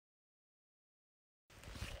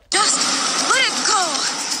Just let it go.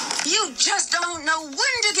 You just don't know when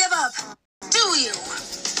to give up, do you?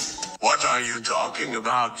 What are you talking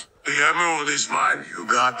about? The emerald is mine, you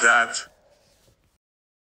got that?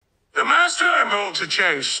 The Master Emerald to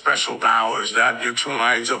change special powers that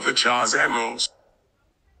neutralize of the Char's emeralds.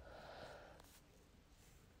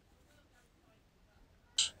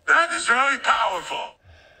 That is very powerful.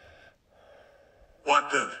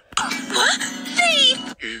 What the? Huh?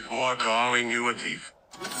 Thief! People are calling you a thief.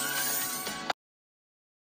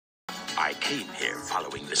 I came here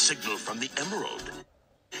following the signal from the emerald.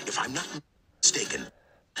 If I'm not mistaken,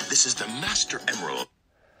 this is the Master Emerald,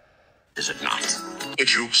 is it not?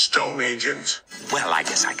 It's you, Stone Agent. Well, I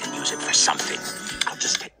guess I can use it for something. I'll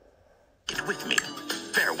just take it with me.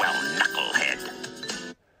 Farewell, knucklehead.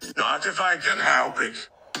 Not if I can help it.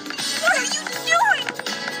 What are you doing?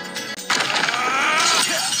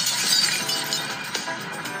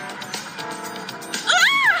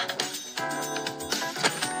 Ah!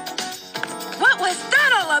 What was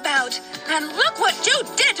that all about? And look what you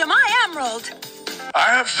did to my emerald! I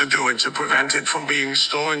have to do it to prevent it from being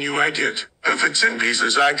stolen, you idiot. If it's in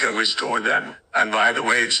pieces, I can restore them. And by the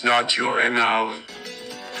way, it's not your emerald.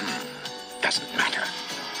 Doesn't matter.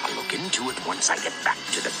 I'll look into it once I get back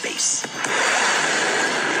to the base.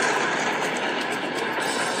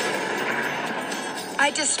 I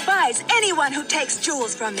despise anyone who takes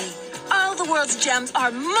jewels from me. All the world's gems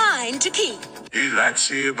are mine to keep. Let's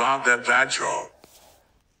see about that, Hedgehog.